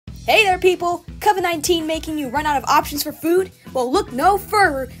Hey there people! COVID-19 making you run out of options for food? Well, look no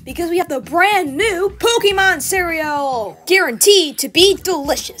further because we have the brand new Pokemon cereal! Guaranteed to be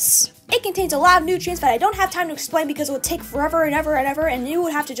delicious! It contains a lot of nutrients that I don't have time to explain because it would take forever and ever and ever, and you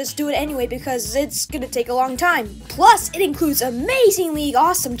would have to just do it anyway because it's gonna take a long time. Plus, it includes amazingly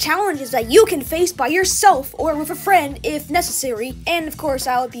awesome challenges that you can face by yourself or with a friend if necessary. And of course,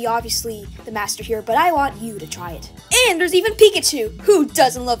 I would be obviously the master here, but I want you to try it. And there's even Pikachu! Who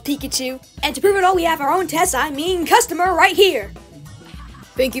doesn't love Pikachu? And to prove it all, we have our own test, customer right here!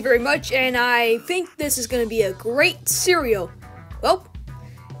 Thank you very much, and I think this is gonna be a great cereal. Well,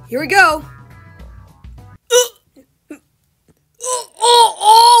 here we go.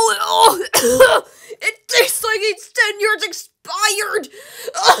 It tastes like it's 10 years expired.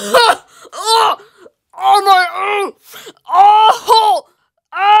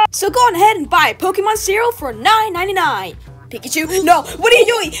 So go on ahead and buy Pokemon cereal for $9.99. Pikachu, no! What are you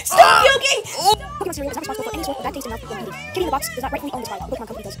doing? Stop puking! Pokemon cereal is not responsible for any sort of bad taste in mouth when eating. Getting the box does not rightfully own this product. Pokemon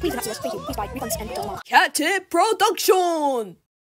Company does. Please do not sue us. Thank you. Please buy refunds and don't. Cat Tip Production.